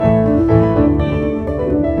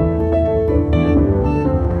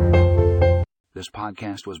This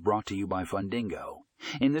podcast was brought to you by Fundingo.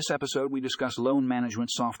 In this episode, we discuss loan management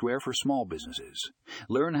software for small businesses.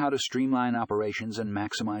 Learn how to streamline operations and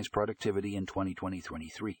maximize productivity in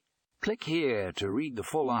 2023. Click here to read the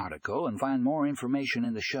full article and find more information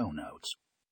in the show notes.